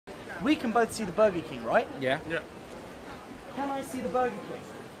we can both see the Burger King, right? Yeah. Yeah. Can I see the Burger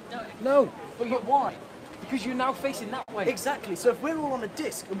King? No. But why? Because you're now facing that way. Exactly. So if we're all on a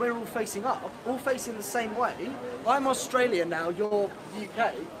disc and we're all facing up, all facing the same way, I'm Australia now, you're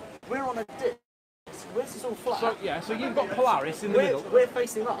UK, we're on a disc. This is all flat. So yeah, so you've got Polaris in the middle. We're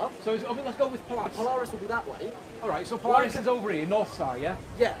facing up. So let's go with Polaris. Polaris will be that way. All right. So Polaris is over here, North Star, yeah.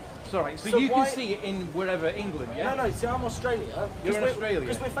 Yeah. It's all right. So, So you why- can see it in wherever England, yeah. No, see, I'm Australia. You're in Australia.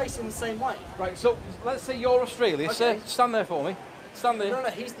 Because we're facing the same way. Right. So let's say you're Australia. Okay. Stand there for me. Stand there. No,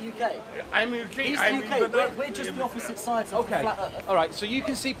 he's the UK. I'm UK. He's the I'm UK. We're just the opposite sides of the Okay. flat Earth. All right. So you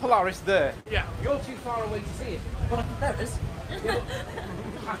can see Polaris there. Yeah. You're too far away to see it. But there is.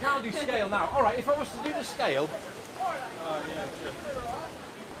 I can't do scale now. All right. If I was to do the scale.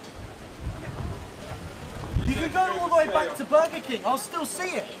 You can go all the way back to Burger King. I'll still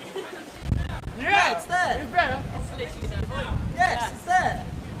see it. Yeah, it's there. It's better. Yes, it's there.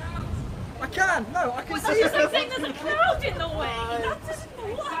 I can. No, I can see it.